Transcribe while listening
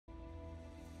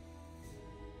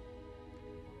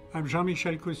I'm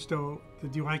Jean-Michel Cousteau, the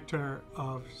director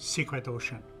of Secret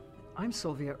Ocean. I'm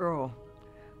Sylvia Earle.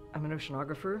 I'm an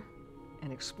oceanographer,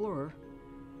 an explorer,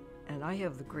 and I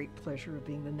have the great pleasure of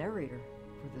being the narrator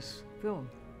for this film.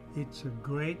 It's a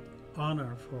great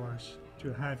honor for us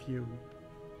to have you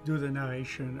do the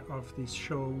narration of this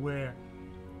show where,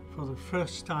 for the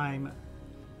first time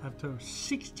after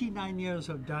 69 years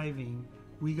of diving,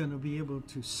 we're going to be able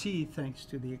to see, thanks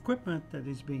to the equipment that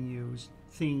is being used,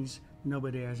 things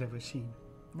nobody has ever seen.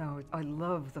 No, I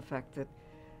love the fact that,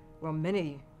 well,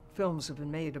 many films have been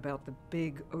made about the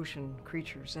big ocean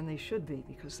creatures, and they should be,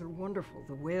 because they're wonderful.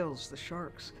 The whales, the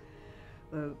sharks,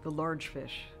 the large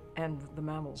fish, and the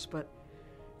mammals. But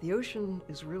the ocean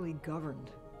is really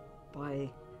governed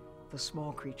by the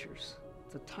small creatures,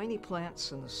 the tiny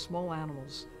plants and the small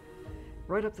animals,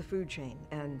 right up the food chain.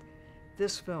 And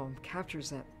this film captures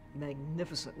that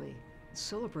magnificently,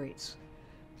 celebrates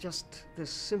just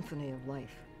this symphony of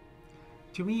life.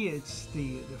 To me, it's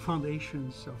the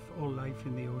foundations of all life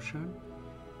in the ocean,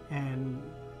 and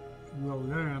we'll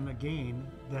learn again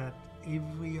that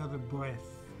every other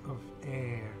breath of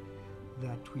air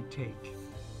that we take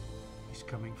is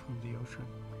coming from the ocean.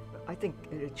 I think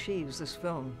this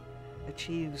film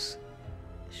achieves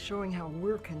showing how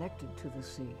we're connected to the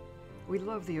sea. We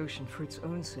love the ocean for its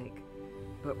own sake,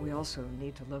 but we also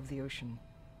need to love the ocean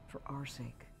for our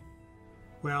sake.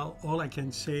 Well, all I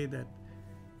can say that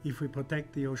if we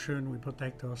protect the ocean, we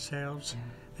protect ourselves,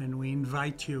 and we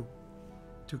invite you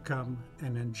to come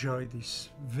and enjoy this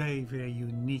very, very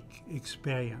unique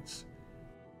experience.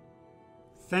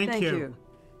 Thank you.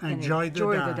 And Enjoy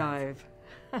the dive.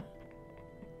 dive.